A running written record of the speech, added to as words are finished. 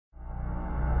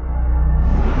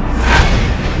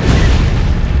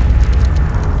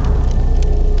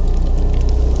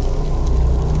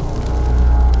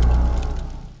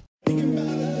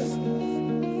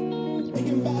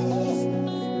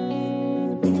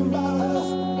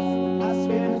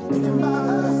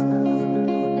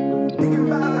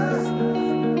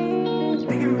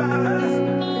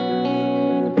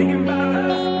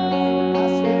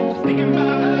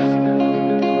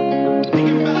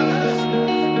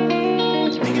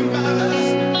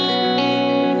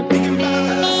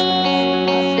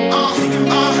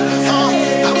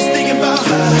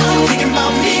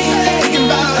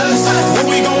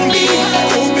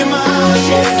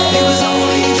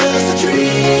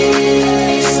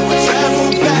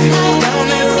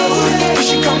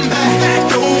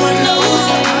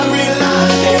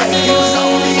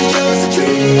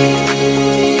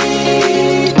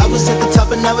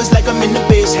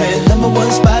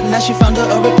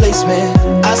replacement.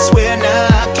 I swear now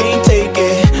I can't take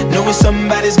it, knowing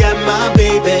somebody's got my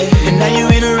baby. And now you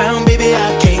ain't around, baby, I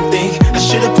can't think. I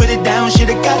should've put it down,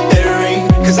 should've got that ring,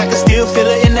 cause I can still feel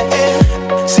it in the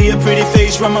air. See her pretty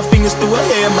face, run my fingers through her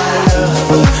hair. My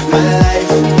love, my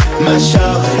life, my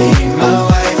shawty, my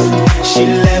wife. She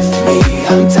left me,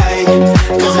 I'm tight,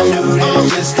 cause I knew that it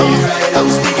just ain't right. I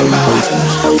was thinking about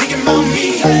her, thinking about me,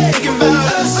 thinking about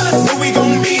us, what we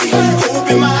gon' be. Hope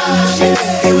in my eyes,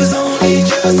 yeah, it was only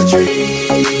just a dream.